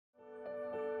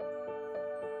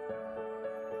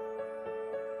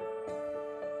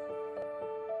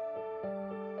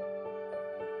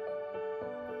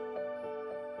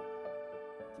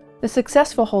The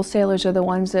successful wholesalers are the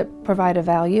ones that provide a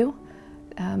value,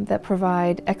 that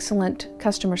provide excellent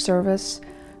customer service,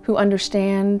 who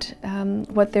understand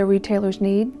what their retailers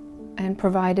need and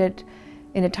provide it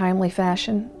in a timely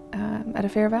fashion at a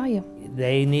fair value.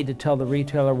 They need to tell the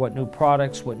retailer what new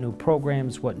products, what new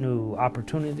programs, what new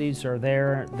opportunities are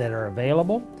there that are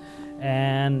available,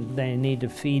 and they need to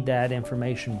feed that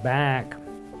information back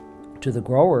to the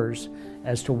growers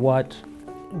as to what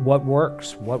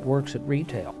works at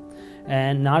retail.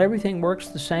 And not everything works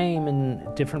the same in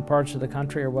different parts of the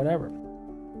country or whatever.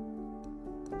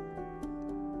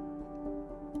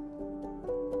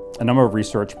 A number of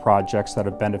research projects that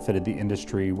have benefited the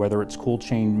industry, whether it's cold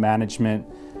chain management,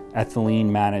 ethylene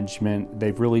management,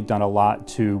 they've really done a lot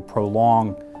to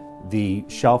prolong the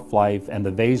shelf life and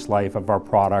the vase life of our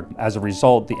product. As a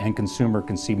result, the end consumer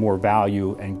can see more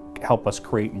value and help us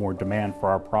create more demand for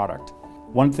our product.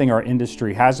 One thing our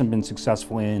industry hasn't been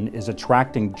successful in is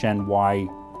attracting Gen Y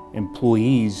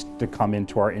employees to come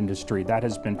into our industry. That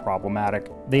has been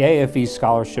problematic. The AFE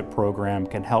scholarship program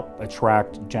can help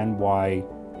attract Gen Y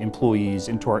employees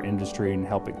into our industry and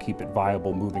help it keep it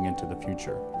viable moving into the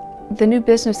future. The new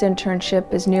business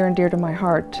internship is near and dear to my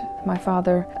heart. My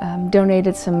father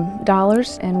donated some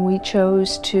dollars, and we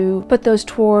chose to put those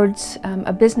towards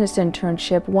a business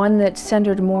internship, one that's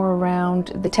centered more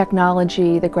around the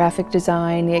technology, the graphic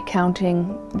design, the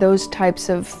accounting, those types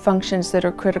of functions that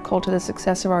are critical to the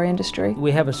success of our industry.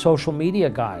 We have a social media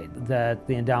guide that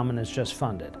the endowment has just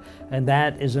funded, and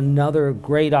that is another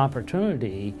great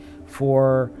opportunity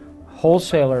for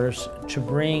wholesalers to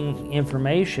bring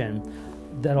information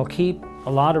that'll keep a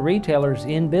lot of retailers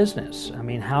in business. I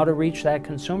mean, how to reach that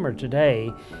consumer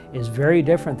today is very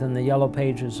different than the yellow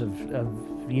pages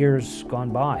of years gone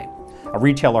by. A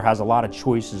retailer has a lot of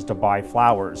choices to buy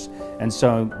flowers, and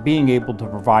so being able to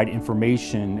provide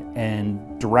information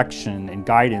and direction and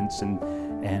guidance and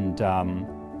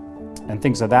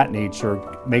things of that nature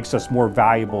makes us more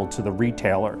valuable to the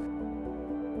retailer.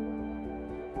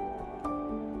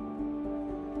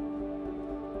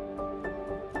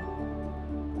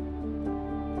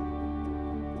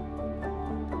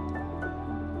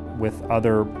 With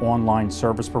other online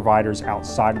service providers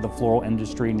outside of the floral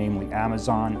industry, namely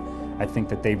Amazon, I think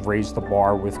that they've raised the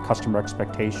bar with customer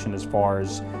expectation as far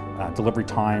as delivery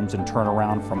times and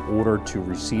turnaround from order to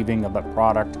receiving of that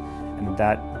product, and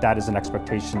that is an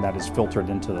expectation that is filtered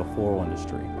into the floral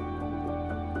industry.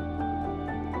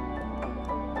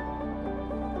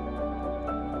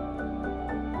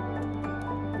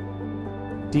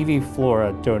 DV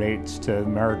Flora donates to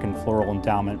American Floral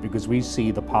Endowment because we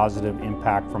see the positive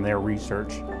impact from their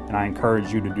research, and I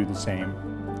encourage you to do the same.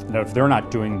 And if they're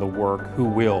not doing the work, who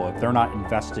will? If they're not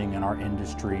investing in our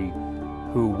industry,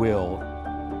 who will?